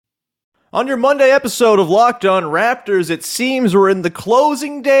On your Monday episode of Locked On Raptors, it seems we're in the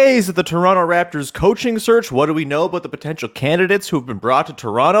closing days of the Toronto Raptors coaching search. What do we know about the potential candidates who have been brought to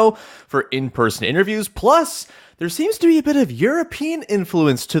Toronto for in-person interviews? Plus, there seems to be a bit of European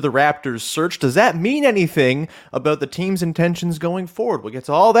influence to the Raptors search. Does that mean anything about the team's intentions going forward? We'll get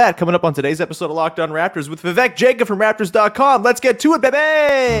to all that coming up on today's episode of Locked On Raptors with Vivek Jacob from Raptors.com. Let's get to it,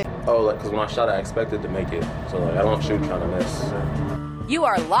 baby! Oh, because when I shot, I expected to make it. So, I don't shoot trying to miss. You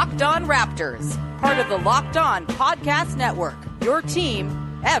are Locked On Raptors, part of the Locked On Podcast Network, your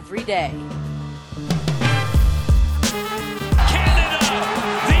team every day. Canada,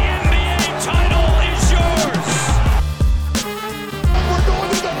 the NBA title is yours. We're going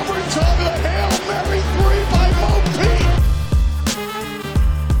to the overtime of the Hail Mary 3 by Mo Pete.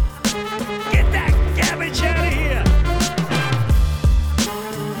 Get that garbage out of here.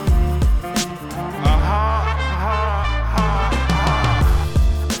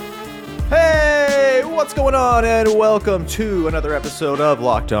 Hey, what's going on? And welcome to another episode of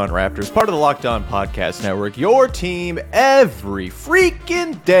Locked On Raptors, part of the Locked On Podcast Network, your team every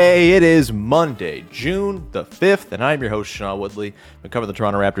freaking day. It is Monday, June the 5th, and I'm your host, Sean Woodley. I've been covering the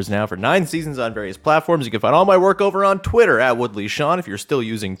Toronto Raptors now for 9 seasons on various platforms. You can find all my work over on Twitter at WoodleySean if you're still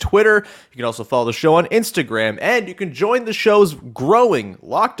using Twitter. You can also follow the show on Instagram, and you can join the show's growing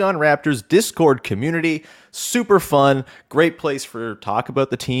Locked On Raptors Discord community. Super fun, great place for talk about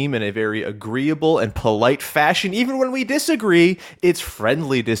the team in a very agreeable and polite fashion. Even when we disagree, it's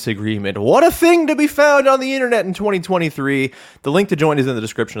friendly disagreement. What a thing to be found on the internet in 2023. The link to join is in the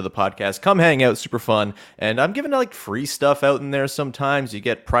description of the podcast. Come hang out, super fun. And I'm giving free stuff out in there sometimes. You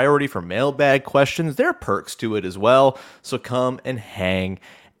get priority for mailbag questions. There are perks to it as well. So come and hang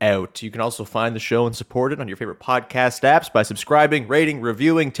out. You can also find the show and support it on your favorite podcast apps by subscribing, rating,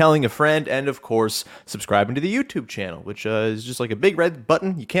 reviewing, telling a friend, and of course, subscribing to the YouTube channel, which is just like a big red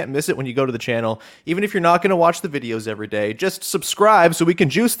button. You can't miss it when you go to the channel. Even if you're not going to watch the videos every day, just subscribe so we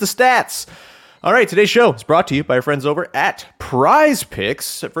can juice the stats. All right, today's show is brought to you by our friends over at Prize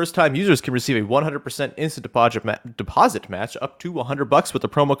Picks. First-time users can receive a 100% instant deposit match up to $100 with the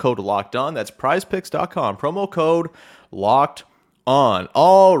promo code Locked On. That's prizepicks.com. Promo code Locked On.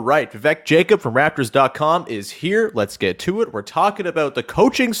 All right, Vivek Jacob from Raptors.com is here. Let's get to it. We're talking about the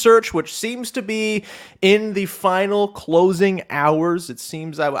coaching search, which seems to be in the final closing hours. It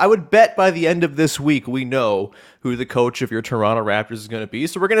seems, I would bet by the end of this week, we know who the coach of your Toronto Raptors is going to be.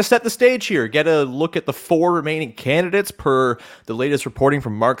 So we're going to set the stage here, get a look at the 4 remaining candidates per the latest reporting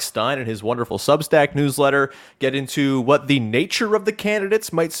from Mark Stein and his wonderful Substack newsletter, get into what the nature of the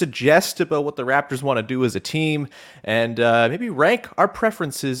candidates might suggest about what the Raptors want to do as a team, and maybe rank our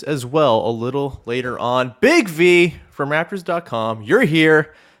preferences as well a little later on. Big V from Raptors.com, you're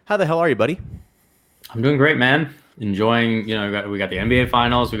here. How the hell are you, buddy? I'm doing great, man. Enjoying, we got the NBA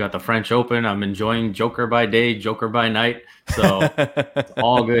Finals, we got the French Open. I'm enjoying Joker by day, Joker by night. So it's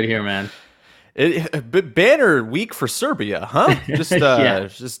all good here, man. Banner week for Serbia, huh? Just, Yeah.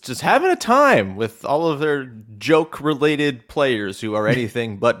 just having a time with all of their joke-related players who are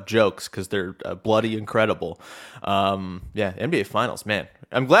anything but jokes because they're bloody incredible. NBA Finals, man.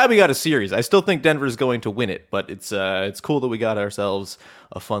 I'm glad we got a series. I still think Denver's going to win it, but it's cool that we got ourselves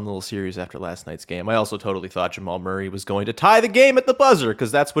a fun little series after last night's game. I also totally thought Jamal Murray was going to tie the game at the buzzer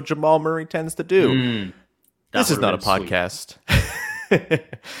because that's what Jamal Murray tends to do. This is not a podcast.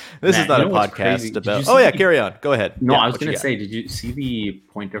 This is not a podcast about. Oh yeah, carry on. Go ahead. No, yeah, I was gonna say, did you see the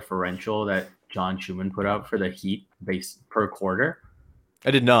point differential that John Schumann put out for the Heat base per quarter?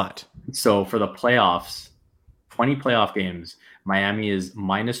 I did not. So for the playoffs, 20 playoff games, Miami is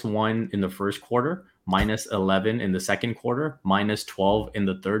 -1 in the first quarter, -11 in the second quarter, -12 in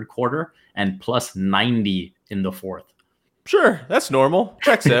the third quarter, and +90 in the fourth. Sure, that's normal.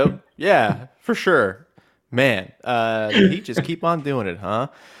 Checks out. Yeah, for sure. Man, the Heat just keep on doing it, huh?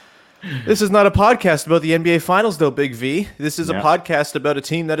 This is not a podcast about the NBA Finals, though, Big V. This is a podcast about a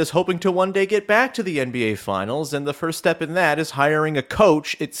team that is hoping to one day get back to the NBA Finals, and the first step in that is hiring a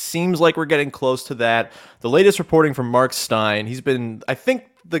coach. It seems like we're getting close to that. The latest reporting from Mark Stein, he's been, I think,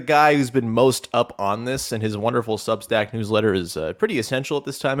 the guy who's been most up on this, and his wonderful Substack newsletter is pretty essential at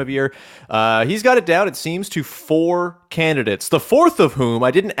this time of year. He's got it down, it seems, to 4 candidates, the 4th of whom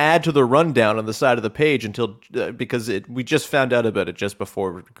I didn't add to the rundown on the side of the page until because we just found out about it just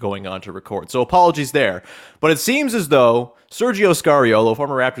before going on to record. So apologies there. But it seems as though Sergio Scariolo,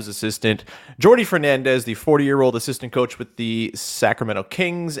 former Raptors assistant, Jordi Fernández, the 40-year-old assistant coach with the Sacramento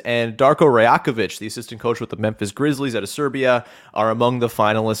Kings, and Darko Rajaković, the assistant coach with the Memphis Grizzlies out of Serbia, are among the finalists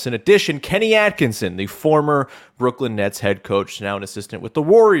finalists. In addition, Kenny Atkinson, the former Brooklyn Nets head coach, now an assistant with the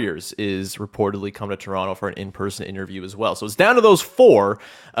Warriors, is reportedly coming to Toronto for an in-person interview as well. So it's down to those four.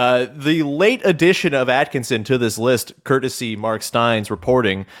 The late addition of Atkinson to this list, courtesy Mark Stein's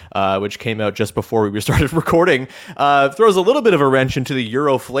reporting, which came out just before we started recording, throws a little bit of a wrench into the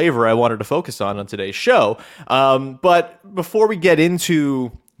Euro flavor I wanted to focus on today's show. But before we get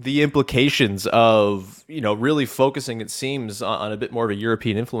into the implications of, really focusing, it seems, on a bit more of a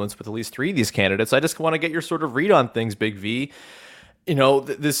European influence with at least three of these candidates, I just want to get your sort of read on things, Big V.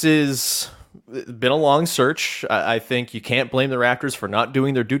 This is been a long search. I think you can't blame the Raptors for not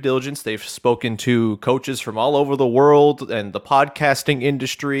doing their due diligence. They've spoken to coaches from all over the world and the podcasting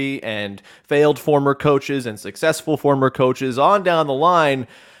industry and failed former coaches and successful former coaches on down the line.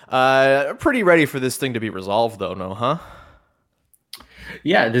 Pretty ready for this thing to be resolved, though, no, huh?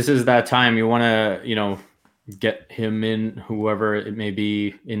 Yeah, this is that time. You want to, get him in, whoever it may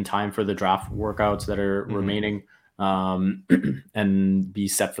be, in time for the draft workouts that are remaining, and be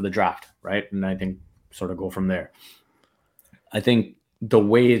set for the draft, right? And I think sort of go from there. I think the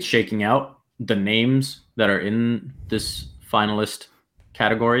way it's shaking out, the names that are in this finalist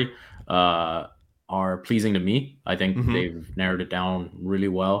category are pleasing to me. I think they've narrowed it down really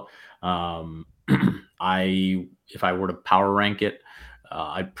well. If I were to power rank it,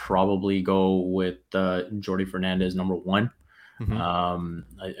 I'd probably go with Jordi Fernández number one.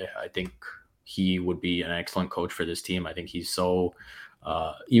 I think he would be an excellent coach for this team. I think he's so,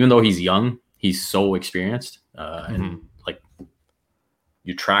 even though he's young, he's so experienced. And like,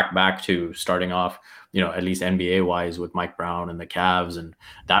 you track back to starting off, at least NBA wise, with Mike Brown and the Cavs, and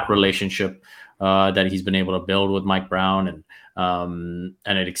that relationship that he's been able to build with Mike Brown, and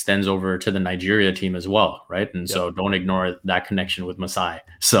it extends over to the Nigeria team as well, right? And so don't ignore that connection with Masai.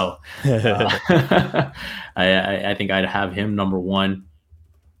 So I think I'd have him number one,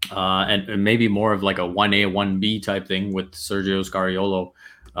 and maybe more of like a 1A, 1B type thing with Sergio Scariolo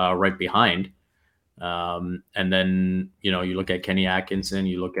right behind. And then, you look at Kenny Atkinson,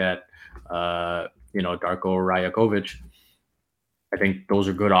 you look at, Darko Rajaković. I think those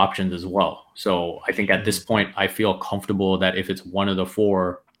are good options as well. So I think at this point, I feel comfortable that if it's one of the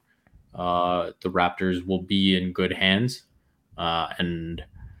four, the Raptors will be in good hands. And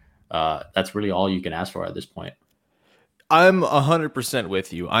that's really all you can ask for at this point. I'm 100%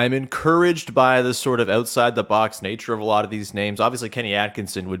 with you. I'm encouraged by the sort of outside the box nature of a lot of these names. Obviously, Kenny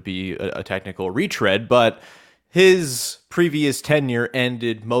Atkinson would be a technical retread, but his previous tenure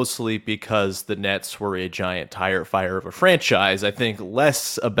ended mostly because the Nets were a giant tire fire of a franchise. I think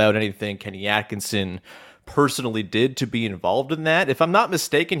less about anything Kenny Atkinson personally did to be involved in that. If I'm not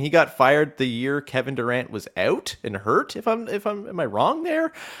mistaken, he got fired the year Kevin Durant was out and hurt. Am I wrong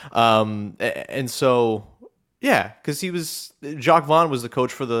there? And so, yeah, because Jacques Vaughn was the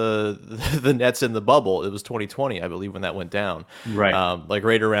coach for the Nets in the bubble. It was 2020, I believe, when that went down. Right. Like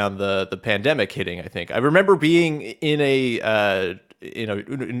right around the pandemic hitting, I think. I remember being in an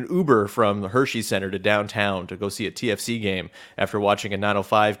Uber from the Hershey Center to downtown to go see a TFC game after watching a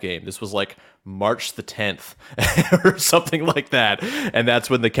 905 game. This was like March the 10th or something like that. And that's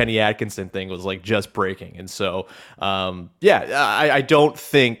when the Kenny Atkinson thing was like just breaking. And so, I don't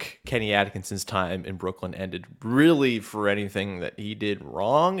think Kenny Atkinson's time in Brooklyn ended really for anything that he did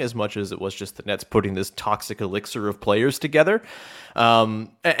wrong, as much as it was just the Nets putting this toxic elixir of players together.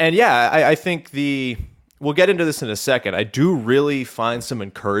 I think we'll get into this in a second. I do really find some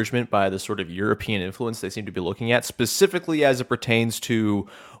encouragement by the sort of European influence they seem to be looking at, specifically as it pertains to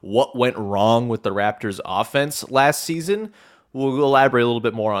what went wrong with the Raptors' offense last season. We'll elaborate a little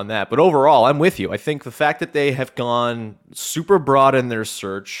bit more on that. But overall, I'm with you. I think the fact that they have gone super broad in their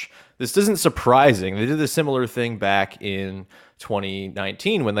search, this isn't surprising. They did a similar thing back in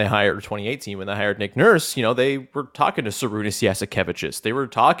 2019 when they hired, or 2018 when they hired Nick Nurse. They were talking to Sarunas Jasikevičius. They were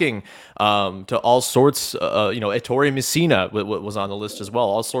talking to all sorts. Ettore Messina was on the list as well.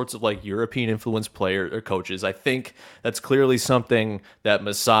 All sorts of like European influenced players or coaches. I think that's clearly something that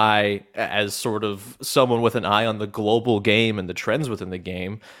Masai, as sort of someone with an eye on the global game and the trends within the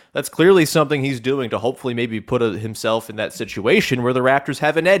game, that's clearly something he's doing to hopefully maybe put himself in that situation where the Raptors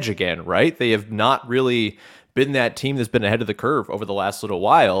have an edge again. Right? They have not really been that team that's been ahead of the curve over the last little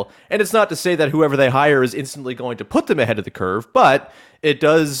while. And it's not to say that whoever they hire is instantly going to put them ahead of the curve, but it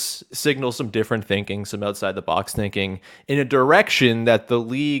does signal some different thinking, some outside the box thinking in a direction that the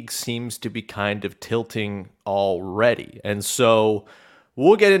league seems to be kind of tilting already. And so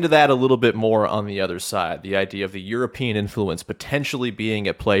we'll get into that a little bit more on the other side, the idea of the European influence potentially being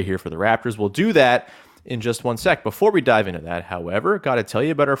at play here for the Raptors. We'll do that in just one sec. Before we dive into that, however, got to tell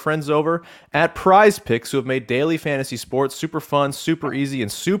you about our friends over at Prize Picks, who have made daily fantasy sports super fun, super easy,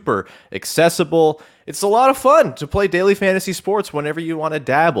 and super accessible. It's a lot of fun to play daily fantasy sports whenever you want to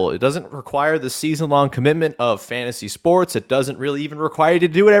dabble. It doesn't require the season-long commitment of fantasy sports. It doesn't really even require you to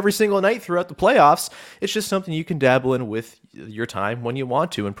do it every single night throughout the playoffs. It's just something you can dabble in with your time when you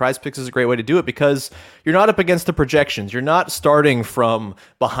want to. And Prize Picks is a great way to do it because you're not up against the projections. You're not starting from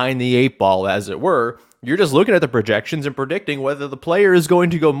behind the eight ball, as it were. You're just looking at the projections and predicting whether the player is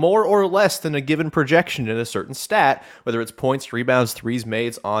going to go more or less than a given projection in a certain stat, whether it's points, rebounds, threes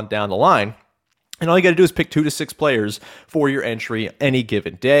made, on down the line. And all you got to do is pick 2 to 6 players for your entry any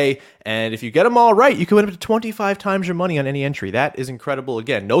given day. And if you get them all right, you can win up to 25 times your money on any entry. That is incredible.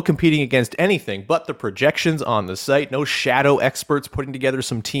 Again, no competing against anything but the projections on the site. No shadow experts putting together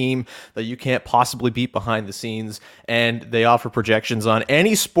some team that you can't possibly beat behind the scenes. And they offer projections on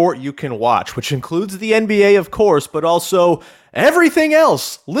any sport you can watch, which includes the NBA, of course, but also everything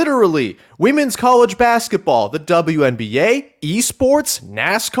else, literally. Women's college basketball, the WNBA, esports,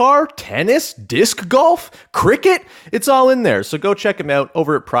 NASCAR, tennis, disc golf, cricket. It's all in there. So go check them out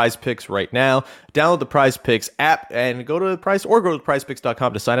over at Prize Picks right now. Download the Prize Picks app and go to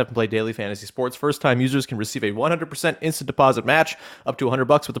prizepicks.com to sign up and play daily fantasy sports. First-time users can receive a 100% instant deposit match up to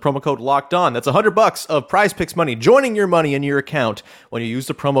 $100 with the promo code Locked On. That's $100 of Prize Picks money joining your money in your account when you use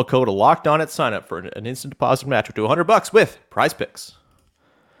the promo code Locked On at sign up for an instant deposit match up to $100 with Prize Picks.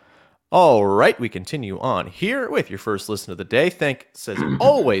 All right, we continue on here with your first listen of the day. Thanks, as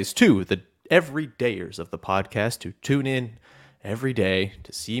always, to the everydayers of the podcast who tune in every day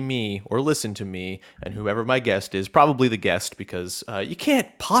to see me or listen to me, and whoever my guest is, probably the guest, because you can't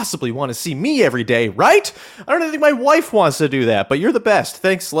possibly want to see me every day, right? I don't think my wife wants to do that, but you're the best.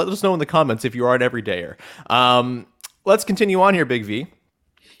 Thanks. Let us know in the comments if you are an everydayer. Let's continue on here, Big V.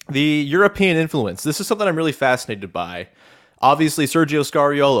 The European influence. This is something I'm really fascinated by. Obviously, Sergio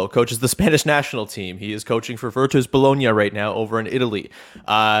Scariolo coaches the Spanish national team. He is coaching for Virtus Bologna right now over in Italy.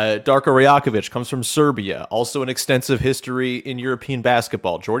 Darko Rajaković comes from Serbia, also an extensive history in European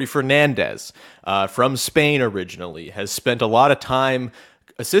basketball. Jordi Fernández, from Spain originally, has spent a lot of time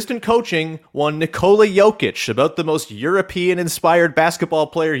assistant coaching one Nikola Jokic, about the most European-inspired basketball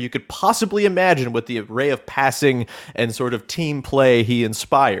player you could possibly imagine with the array of passing and sort of team play he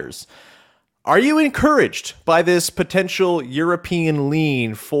inspires. Are you encouraged by this potential European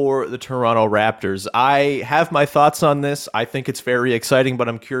lean for the Toronto Raptors? I have my thoughts on this. I think it's very exciting, but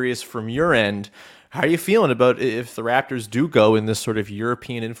I'm curious from your end, how are you feeling about if the Raptors do go in this sort of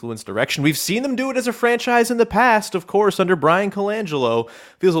European influence direction? We've seen them do it as a franchise in the past, of course, under Brian Colangelo.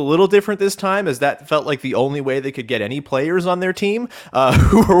 Feels a little different this time, as that felt like the only way they could get any players on their team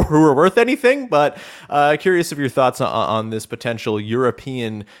who were worth anything. But curious of your thoughts on this potential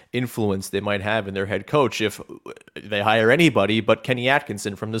European influence they might have in their head coach if they hire anybody but Kenny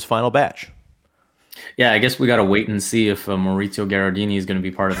Atkinson from this final batch. Yeah, I guess we got to wait and see if Maurizio Gherardini is going to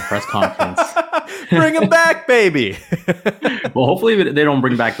be part of the press conference. Bring him back, baby. Well, hopefully they don't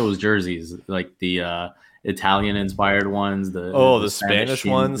bring back those jerseys, like the Italian-inspired ones. The Spanish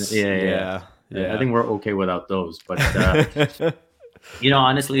ones? Yeah. I think we're okay without those. But,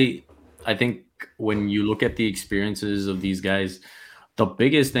 honestly, I think when you look at the experiences of these guys, the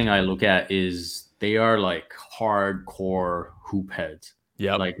biggest thing I look at is they are like hardcore hoop heads.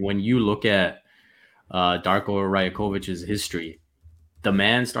 Yeah. Like when you look at Darko Rajakovic's history, the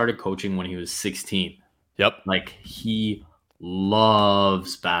man started coaching when he was 16. Yep. Like he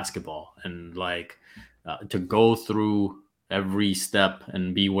loves basketball, and like to go through every step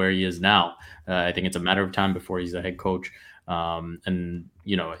and be where he is now. I think it's a matter of time before he's a head coach. And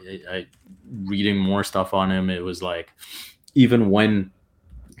reading more stuff on him, it was like, even when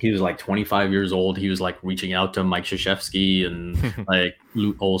he was like 25 years old, he was like reaching out to Mike Krzyzewski and like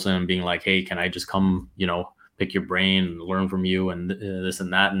Luke Olsen and being like, hey, can I just come, pick your brain and learn from you and this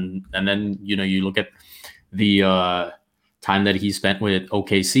and that. And then, you look at the time that he spent with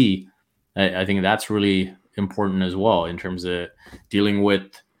OKC. I think that's really important as well in terms of dealing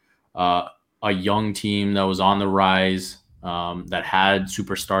with a young team that was on the rise, that had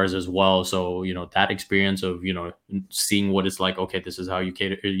superstars as well. So, that experience of, seeing what it's like, okay, this is how you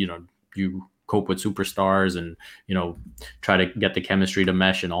cater, you cope with superstars and, try to get the chemistry to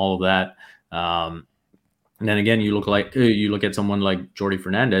mesh and all of that. And then again, you look at someone like Jordi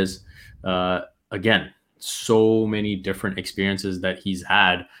Fernández, again, so many different experiences that he's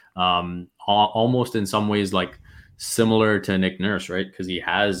had, almost in some ways like similar to Nick Nurse, right? Because he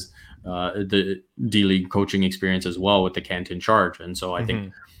has the D-League coaching experience as well with the Canton Charge. And so I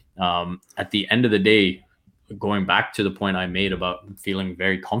think at the end of the day, going back to the point I made about feeling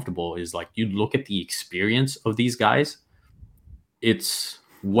very comfortable is like, you look at the experience of these guys, it's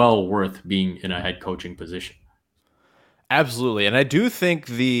well worth being in a head coaching position. Absolutely. And I do think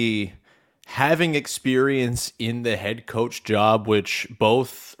the having experience in the head coach job, which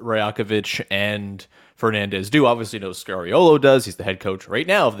both Rajaković and Fernández do, obviously Scariolo does. He's the head coach right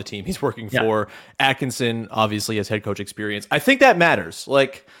now of the team he's working for. Atkinson obviously has head coach experience. I think that matters.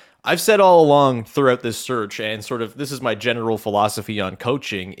 Like I've said all along throughout this search, and sort of this is my general philosophy on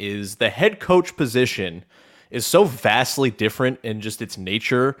coaching, is the head coach position is so vastly different in just its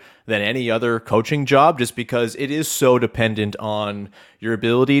nature than any other coaching job, just because it is so dependent on your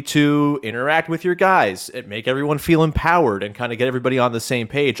ability to interact with your guys and make everyone feel empowered and kind of get everybody on the same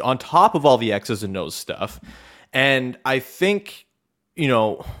page on top of all the X's and O's stuff. And I think,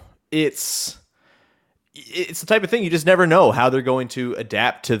 it's the type of thing you just never know how they're going to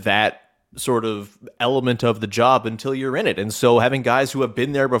adapt to that sort of element of the job until you're in it. And so having guys who have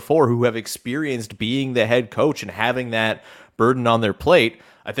been there before, who have experienced being the head coach and having that burden on their plate,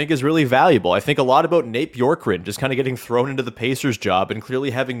 I think is really valuable. I think a lot about Nate Bjorkgren just kind of getting thrown into the Pacers job and clearly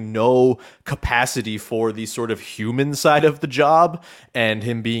having no capacity for the sort of human side of the job, and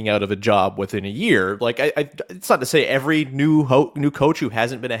him being out of a job within a year. Like, it's not to say every new coach who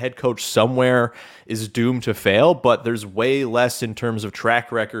hasn't been a head coach somewhere is doomed to fail, but there's way less in terms of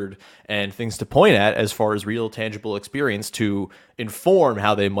track record and things to point at as far as real tangible experience to inform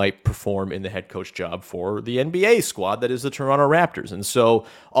how they might perform in the head coach job for the NBA squad that is the Toronto Raptors. And so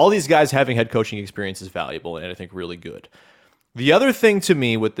all these guys having head coaching experience is valuable and I think really good. The other thing to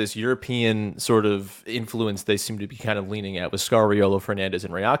me with this European sort of influence they seem to be kind of leaning at with Scariolo, Fernández,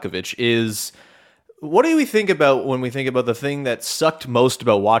 and Rajaković is, what do we think about when we think about the thing that sucked most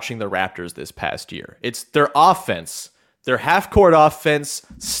about watching the Raptors this past year? It's their offense. Their half-court offense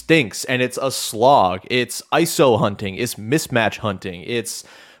stinks, and it's a slog. It's ISO hunting. It's mismatch hunting. It's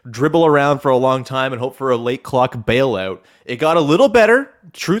dribble around for a long time and hope for a late clock bailout. It got a little better.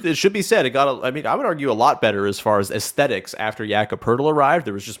 Truth, it should be said. I would argue a lot better as far as aesthetics after Jakob arrived.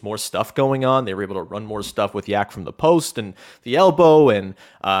 There was just more stuff going on. They were able to run more stuff with Yak from the post and the elbow, and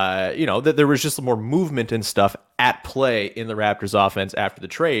there was just more movement and stuff at play in the Raptors offense after the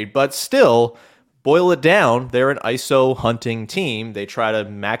trade. But still, boil it down, they're an ISO hunting team. They try to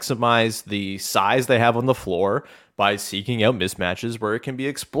maximize the size they have on the floor by seeking out mismatches where it can be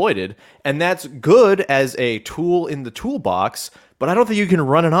exploited. And that's good as a tool in the toolbox, but I don't think you can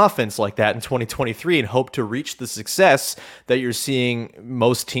run an offense like that in 2023 and hope to reach the success that you're seeing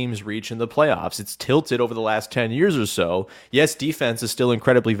most teams reach in the playoffs. It's tilted over the last 10 years or so. Yes, defense is still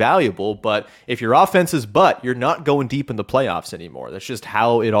incredibly valuable, but if your offense is butt, you're not going deep in the playoffs anymore. That's just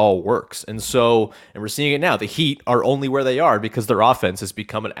how it all works. And we're seeing it now. The Heat are only where they are because their offense has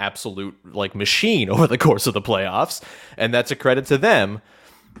become an absolute machine over the course of the playoffs, and that's a credit to them.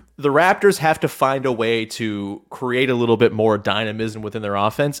 The Raptors have to find a way to create a little bit more dynamism within their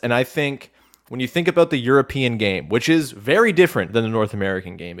offense. And I think when you think about the European game, which is very different than the North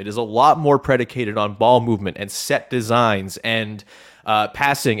American game, it is a lot more predicated on ball movement and set designs and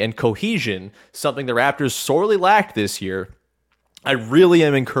passing and cohesion, something the Raptors sorely lacked this year. I really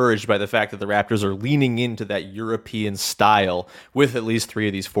am encouraged by the fact that the Raptors are leaning into that European style with at least 3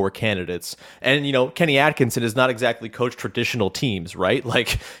 of these 4 candidates. And, Kenny Atkinson has not exactly coached traditional teams, right?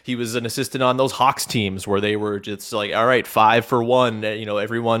 Like, he was an assistant on those Hawks teams where they were just like, all right, 5 for 1,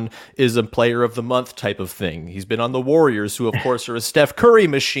 everyone is a player of the month type of thing. He's been on the Warriors, who, of course, are a Steph Curry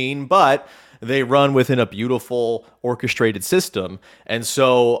machine, but they run within a beautiful orchestrated system. And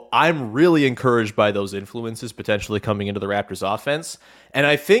so I'm really encouraged by those influences potentially coming into the Raptors offense. And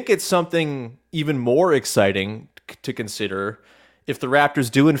I think it's something even more exciting to consider if the Raptors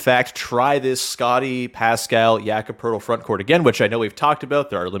do, in fact, try this Scottie, Pascal, Jakob front court again, which I know we've talked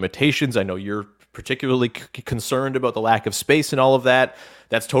about. There are limitations. I know you're particularly concerned about the lack of space and all of that.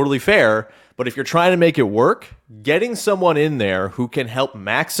 That's totally fair. But if you're trying to make it work, getting someone in there who can help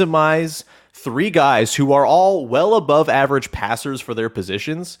maximize 3 guys who are all well above average passers for their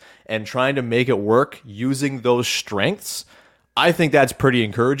positions and trying to make it work using those strengths, I think that's pretty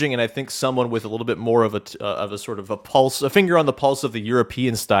encouraging. And I think someone with a little bit more of a sort of a finger on the pulse of the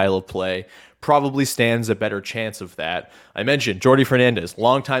European style of play probably stands a better chance of that. I mentioned Jordi Fernández,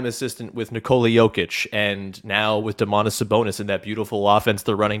 longtime assistant with Nikola Jokic, and now with Domantas Sabonis in that beautiful offense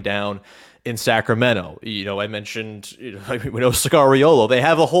they're running down in Sacramento. I mentioned, we know Scariolo. They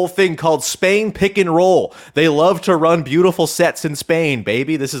have a whole thing called Spain pick and roll. They love to run beautiful sets in Spain,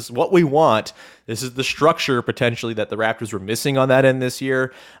 baby. This is what we want. This is the structure potentially that the Raptors were missing on that end this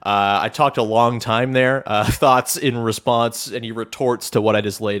year. I talked a long time there. Thoughts in response, any retorts to what I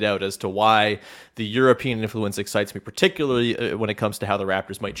just laid out as to why why the European influence excites me, particularly when it comes to how the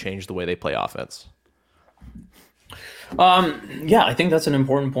Raptors might change the way they play offense. Yeah, I think that's an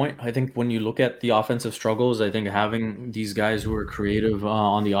important point. I think when you look at the offensive struggles, I think having these guys who are creative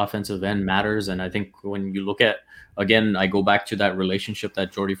on the offensive end matters. And I think when you look at, again, I go back to that relationship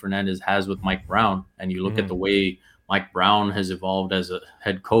that Jordi Fernández has with Mike Brown, and you look at the way Mike Brown has evolved as a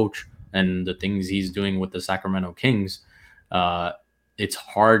head coach and the things he's doing with the Sacramento Kings, it's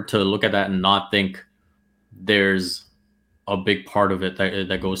hard to look at that and not think there's a big part of it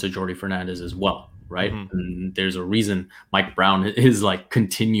that goes to Jordi Fernández as well. Right. And there's a reason Mike Brown is like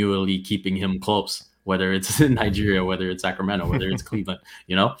continually keeping him close, whether it's in Nigeria, whether it's Sacramento, whether it's Cleveland,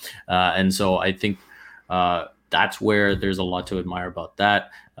 and so I think that's where there's a lot to admire about that.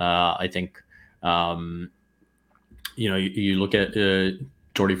 I think, you look at Jordi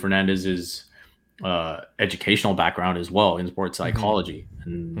Fernández's educational background as well in sports psychology,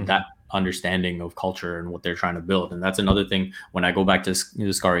 and that understanding of culture and what they're trying to build. And that's another thing when I go back to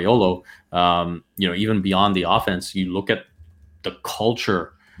Scariolo, even beyond the offense, you look at the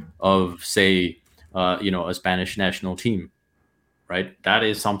culture of, say, a Spanish national team, right? That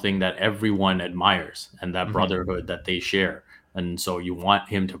is something that everyone admires, and that brotherhood that they share. And so you want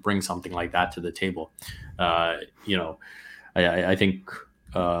him to bring something like that to the table. I think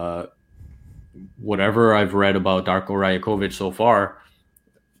whatever I've read about Darko Rajaković so far,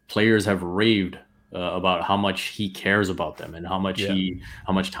 players have raved about how much he cares about them and how much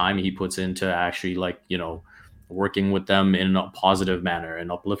time he puts into actually working with them in a positive manner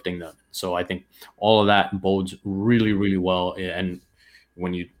and uplifting them. So I think all of that bodes really, really well. And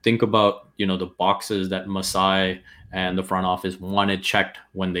when you think about, the boxes that Masai and the front office wanted checked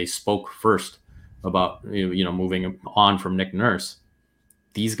when they spoke first about, moving on from Nick Nurse,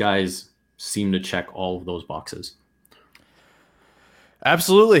 these guys seem to check all of those boxes.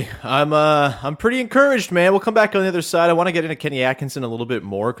 Absolutely. I'm pretty encouraged, man. We'll come back on the other side. I want to get into Kenny Atkinson a little bit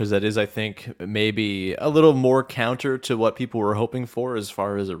more because that is, I think, maybe a little more counter to what people were hoping for as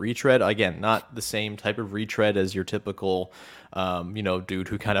far as a retread. Again, not the same type of retread as your typical dude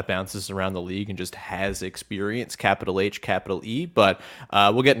who kind of bounces around the league and just has experience, capital H, capital E. But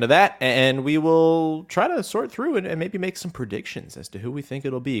we'll get into that, and we will try to sort through and maybe make some predictions as to who we think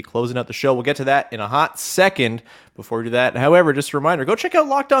it'll be. Closing out the show, we'll get to that in a hot second. Before we do that, however, just a reminder, go check out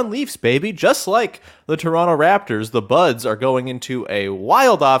Locked On Leafs, baby. Just like the Toronto Raptors, the Buds are going into a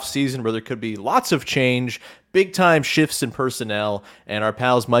wild off season where there could be lots of change, big time shifts in personnel, and our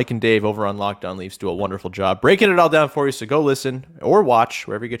pals Mike and Dave over on Locked On Leafs do a wonderful job breaking it all down for you. So go listen or watch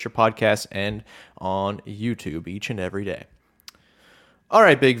wherever you get your podcasts and on YouTube each and every day. All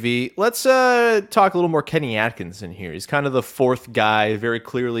right, Big V, let's talk a little more Kenny Atkinson here. He's kind of the fourth guy, very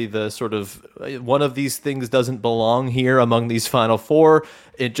clearly the sort of one of these things doesn't belong here among these final four,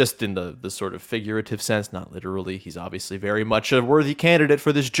 just in the sort of figurative sense, not literally. He's obviously very much a worthy candidate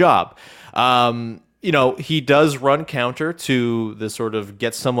for this job. He does run counter to the sort of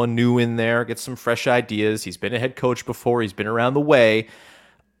get someone new in there, get some fresh ideas. He's been a head coach before. He's been around the way.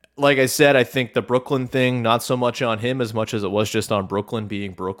 Like I said, I think the Brooklyn thing, not so much on him as much as it was just on Brooklyn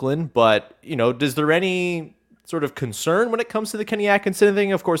being Brooklyn. But, is there any sort of concern when it comes to the Kenny Atkinson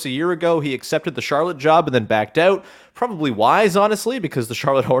thing? Of course, a year ago, he accepted the Charlotte job and then backed out. Probably wise, honestly, because the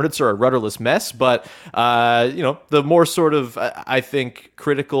Charlotte Hornets are a rudderless mess. But, the more sort of, I think,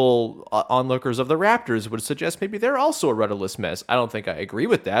 critical onlookers of the Raptors would suggest maybe they're also a rudderless mess. I don't think I agree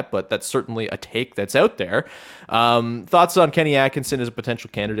with that, but that's certainly a take that's out there. Thoughts on Kenny Atkinson as a potential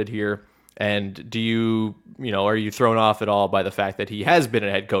candidate here? And do you, are you thrown off at all by the fact that he has been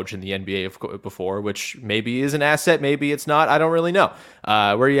a head coach in the NBA before, which maybe is an asset, maybe it's not. I don't really know.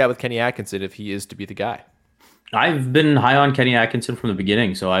 Where are you at with Kenny Atkinson if he is to be the guy? I've been high on Kenny Atkinson from the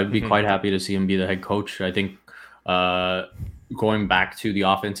beginning, so I'd be quite happy to see him be the head coach. I think going back to the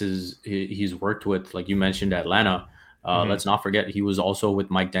offenses he's worked with, like you mentioned, Atlanta, let's not forget he was also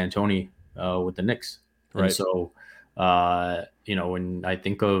with Mike D'Antoni with the Knicks. Right. And so, when I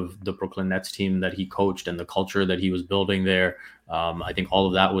think of the Brooklyn Nets team that he coached and the culture that he was building there, I think all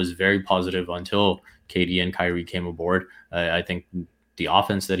of that was very positive until KD and Kyrie came aboard. I think the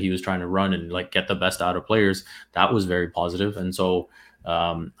offense that he was trying to run and get the best out of players, that was very positive. And so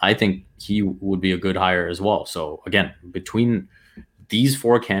I think he would be a good hire as well. So again, between these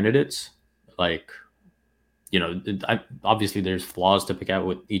four candidates, obviously there's flaws to pick out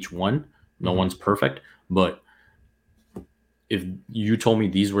with each one. No one's perfect, but if you told me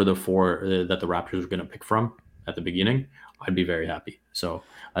these were the four that the Raptors were going to pick from at the beginning, I'd be very happy. So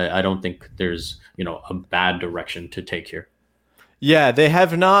I don't think there's, a bad direction to take here. Yeah, they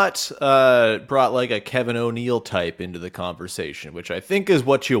have not brought like a Kevin O'Neill type into the conversation, which I think is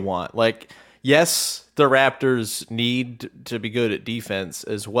what you want. Like, yes, the Raptors need to be good at defense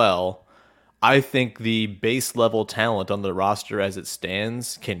as well. I think the base level talent on the roster as it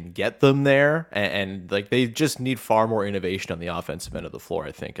stands can get them there, and like they just need far more innovation on the offensive end of the floor,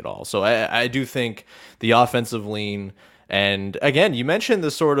 I think, at all. So I do think the offensive lean, and again, you mentioned the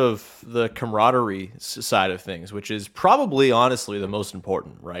sort of the camaraderie side of things, which is probably honestly the most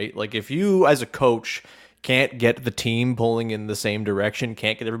important, right? Like if you as a coach can't get the team pulling in the same direction,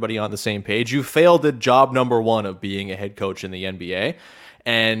 can't get everybody on the same page, you failed at job number one of being a head coach in the NBA.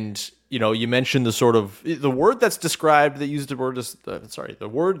 And you mentioned the sort of the word that's described. They used the word, the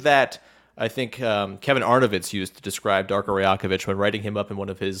word that I think Kevin Arnovitz used to describe Darko Rajaković when writing him up in one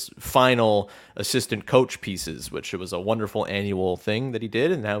of his final assistant coach pieces, which it was a wonderful annual thing that he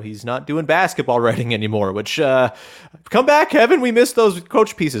did, and now he's not doing basketball writing anymore. Which come back, Kevin. We missed those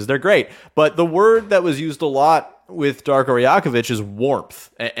coach pieces. They're great. But the word that was used a lot with Darko Rajaković is warmth,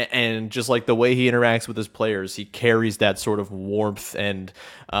 and just like the way he interacts with his players, he carries that sort of warmth and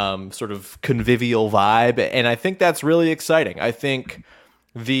sort of convivial vibe, and I think that's really exciting. I think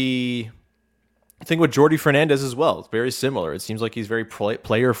the thing with Jordi Fernández as well, it's very similar. It seems like he's very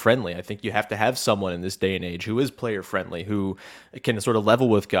player friendly. I think you have to have someone in this day and age who is player friendly, who can sort of level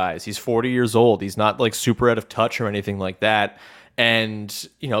with guys. He's 40 years old. He's not like super out of touch or anything like that. And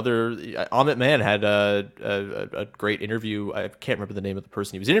Amit Mann had a great interview. I can't remember the name of the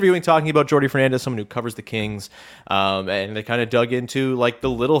person he was interviewing, talking about Jordi Fernández, someone who covers the Kings, and they kind of dug into like the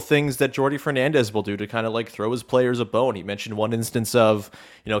little things that Jordi Fernández will do to kind of like throw his players a bone. He mentioned one instance of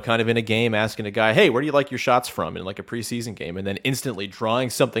kind of in a game asking a guy, "Hey, where do you like your shots from?" in like a preseason game, and then instantly drawing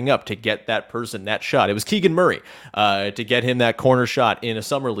something up to get that person that shot. It was Keegan Murray to get him that corner shot in a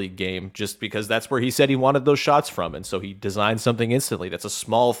summer league game, just because that's where he said he wanted those shots from, and so he designed something instantly. That's a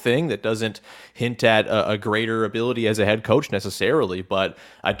small thing that doesn't hint at a greater ability as a head coach necessarily, but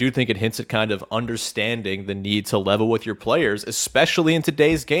I do think it hints at kind of understanding the need to level with your players, especially in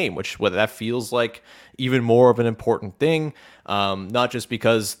today's game, which that feels like even more of an important thing. Not just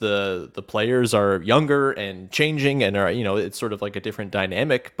because the players are younger and changing and are, it's sort of like a different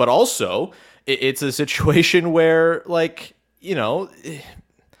dynamic, but also it's a situation where like,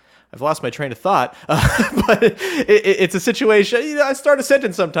 I've lost my train of thought, but it's a situation. I start a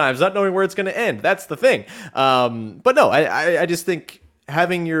sentence sometimes not knowing where it's going to end. That's the thing. But no, I just think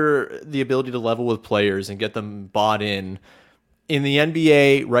having the ability to level with players and get them bought in the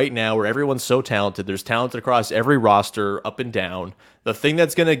NBA right now, where everyone's so talented, there's talent across every roster, up and down. The thing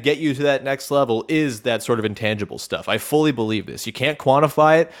that's going to get you to that next level is that sort of intangible stuff. I fully believe this. You can't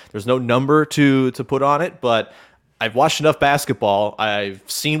quantify it. There's no number to put on it, but I've watched enough basketball. I've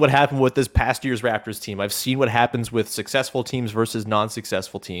seen what happened with this past year's Raptors team. I've seen what happens with successful teams versus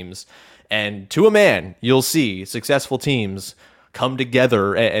non-successful teams. And to a man, you'll see successful teams come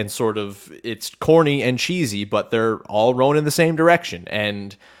together and sort of, it's corny and cheesy, but they're all rowing in the same direction.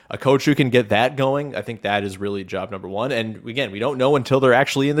 And a coach who can get that going, I think that is really job number one. And again, we don't know until they're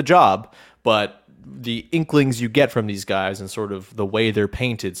actually in the job, but the inklings you get from these guys and sort of the way they're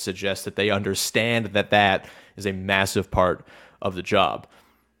painted suggest that they understand that is a massive part of the job.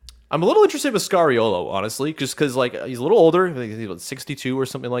 I'm a little interested with Scariolo, honestly, just because like he's a little older, I think he's 62 or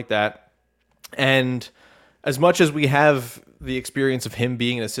something like that. And as much as we have the experience of him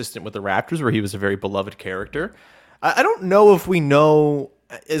being an assistant with the Raptors, where he was a very beloved character, I don't know if we know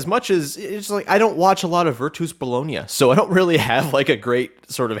as much as it's like I don't watch a lot of Virtus Bologna, so I don't really have like a great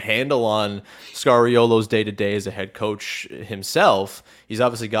sort of handle on Scariolo's day-to-day as a head coach himself. He's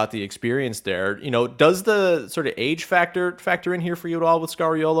obviously got the experience there. Does the sort of age factor in here for you at all with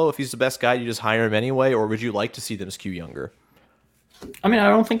Scariolo? If he's the best guy, you just hire him anyway, or would you like to see them skew younger? I mean, I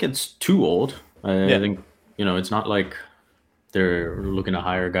don't think it's too old. I think, it's not like they're looking to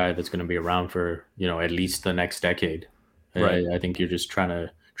hire a guy that's going to be around for, at least the next decade. Right. I think you're just trying to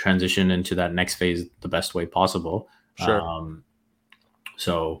transition into that next phase the best way possible. Sure.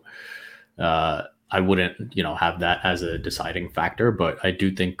 So I wouldn't, have that as a deciding factor, but I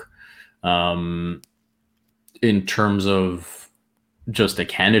do think in terms of just the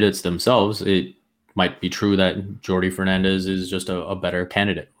candidates themselves, it might be true that Jordi Fernández is just a better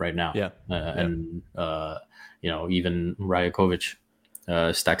candidate right now. Yeah. And even Rajaković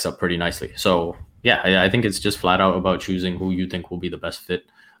stacks up pretty nicely. So yeah, I think it's just flat out about choosing who you think will be the best fit.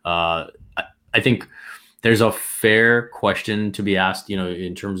 I think there's a fair question to be asked,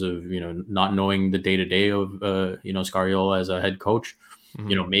 in terms of, not knowing the day-to-day of, Scariolo as a head coach.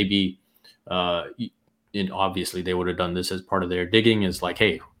 Mm-hmm. Maybe, obviously they would have done this as part of their digging, is like,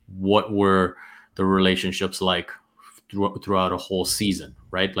 hey, what were the relationships like throughout a whole season,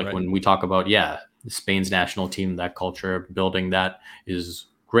 right? Like when we talk about, Spain's national team, that culture, building that is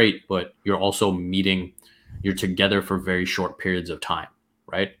great, but you're together for very short periods of time,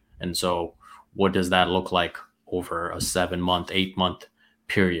 right? And so what does that look like over a 7-month, 8-month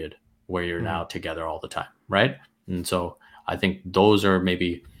period where you're now together all the time, right? And so I think those are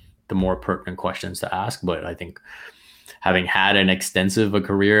maybe the more pertinent questions to ask. But I think having had an extensive a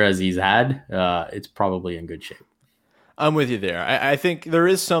career as he's had, it's probably in good shape. I'm with you there. I think there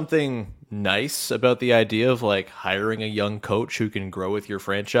is something nice about the idea of like hiring a young coach who can grow with your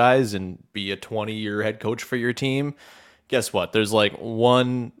franchise and be a 20-year head coach for your team. Guess what? There's like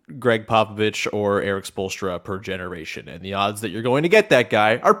one Greg Popovich or Eric Spoelstra per generation, and the odds that you're going to get that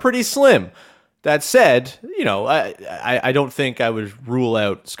guy are pretty slim. That said, I don't think I would rule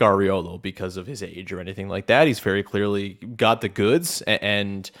out Scariolo because of his age or anything like that. He's very clearly got the goods,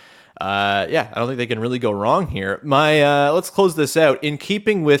 and I don't think they can really go wrong here. Let's close this out. In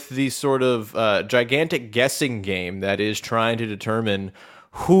keeping with the sort of gigantic guessing game that is trying to determine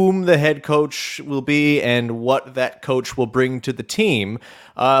whom the head coach will be and what that coach will bring to the team,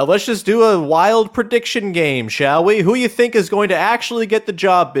 let's just do a wild prediction game, shall we? Who you think is going to actually get the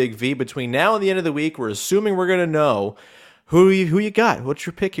job, Big V, between now and the end of the week? We're assuming we're going to know. Who you got? What's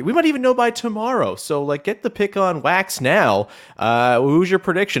your pick here? We might even know by tomorrow. So, get the pick on wax now. Who's your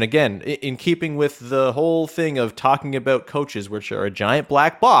prediction? Again, in keeping with the whole thing of talking about coaches, which are a giant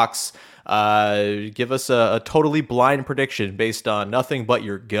black box, give us a totally blind prediction based on nothing but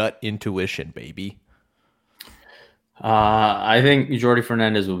your gut intuition, baby. I think Jordi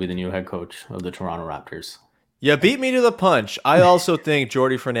Fernández will be the new head coach of the Toronto Raptors. You beat me to the punch. I also think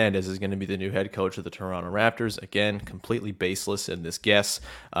Jordi Fernández is going to be the new head coach of the Toronto Raptors. Again, completely baseless in this guess.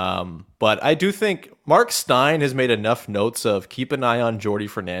 But I do think Mark Stein has made enough notes of keep an eye on Jordi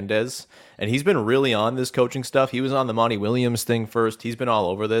Fernández. And he's been really on this coaching stuff. He was on the Monty Williams thing first. He's been all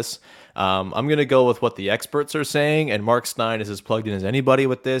over this. I'm going to go with what the experts are saying. And Mark Stein is as plugged in as anybody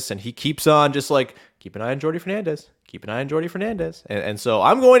with this. And he keeps on just keep an eye on Jordi Fernández. Keep an eye on Jordi Fernández. And so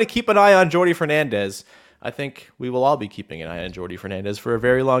I'm going to keep an eye on Jordi Fernández. I think we will all be keeping an eye on Jordi Fernández for a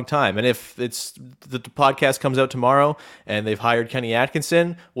very long time. And if it's the podcast comes out tomorrow and they've hired Kenny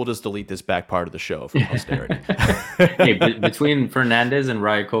Atkinson, we'll just delete this back part of the show for posterity. Hey, between Fernández and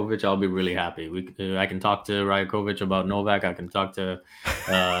Rajaković, I'll be really happy. I can talk to Rajaković about Novak. I can talk to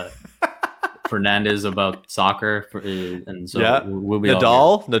Fernández about soccer. And so we'll be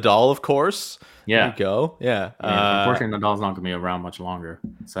Nadal, of course. Yeah. There you go. Yeah. Unfortunately, Nadal's not going to be around much longer.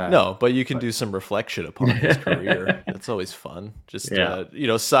 No, but you can do some reflection upon his career. That's always fun. Just,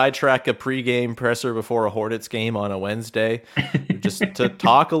 sidetrack a pregame presser before a Hornets game on a Wednesday just to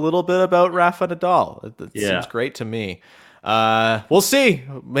talk a little bit about Rafa Nadal. It seems great to me. We'll see.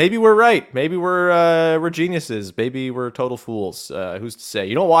 Maybe we're right. Maybe we're geniuses. Maybe we're total fools. Who's to say?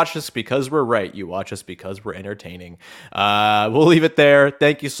 You don't watch us because we're right. You watch us because we're entertaining. We'll leave it there.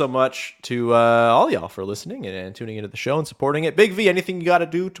 Thank you so much to all y'all for listening and tuning into the show and supporting it. Big V, anything you got to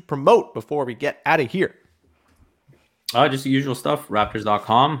do to promote before we get out of here? Just the usual stuff.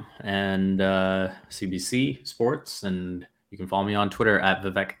 Raptors.com and CBC Sports, and you can follow me on Twitter at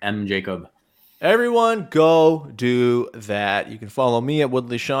Vivek M. Jacob. Everyone go do that. You can follow me at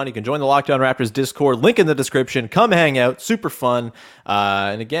Woodley Sean. You can join the Locked On Raptors Discord. Link in the description. Come hang out. Super fun.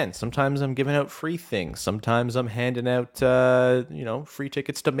 And again, sometimes I'm giving out free things. Sometimes I'm handing out, free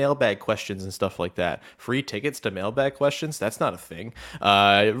tickets to mailbag questions and stuff like that. Free tickets to mailbag questions? That's not a thing.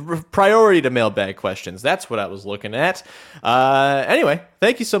 Priority to mailbag questions. That's what I was looking at. Anyway,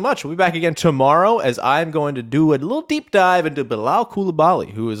 thank you so much. We'll be back again tomorrow as I'm going to do a little deep dive into Bilal Coulibaly,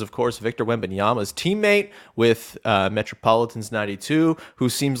 who is, of course, Victor Wembanyama's teammate with Metropolitans 92, who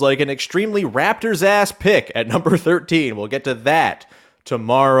seems like an extremely Raptors-ass pick at number 13. We'll get to that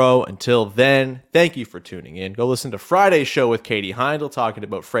tomorrow. Until then, thank you for tuning in. Go listen to Friday's show with Katie Heindel talking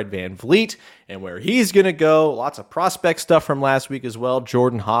about Fred VanVleet and where he's going to go. Lots of prospect stuff from last week as well.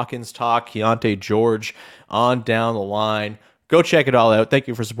 Jordan Hawkins talk, Keontae George on down the line. Go check it all out. Thank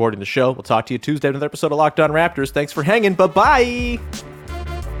you for supporting the show. We'll talk to you Tuesday with another episode of Locked On Raptors. Thanks for hanging. Bye-bye.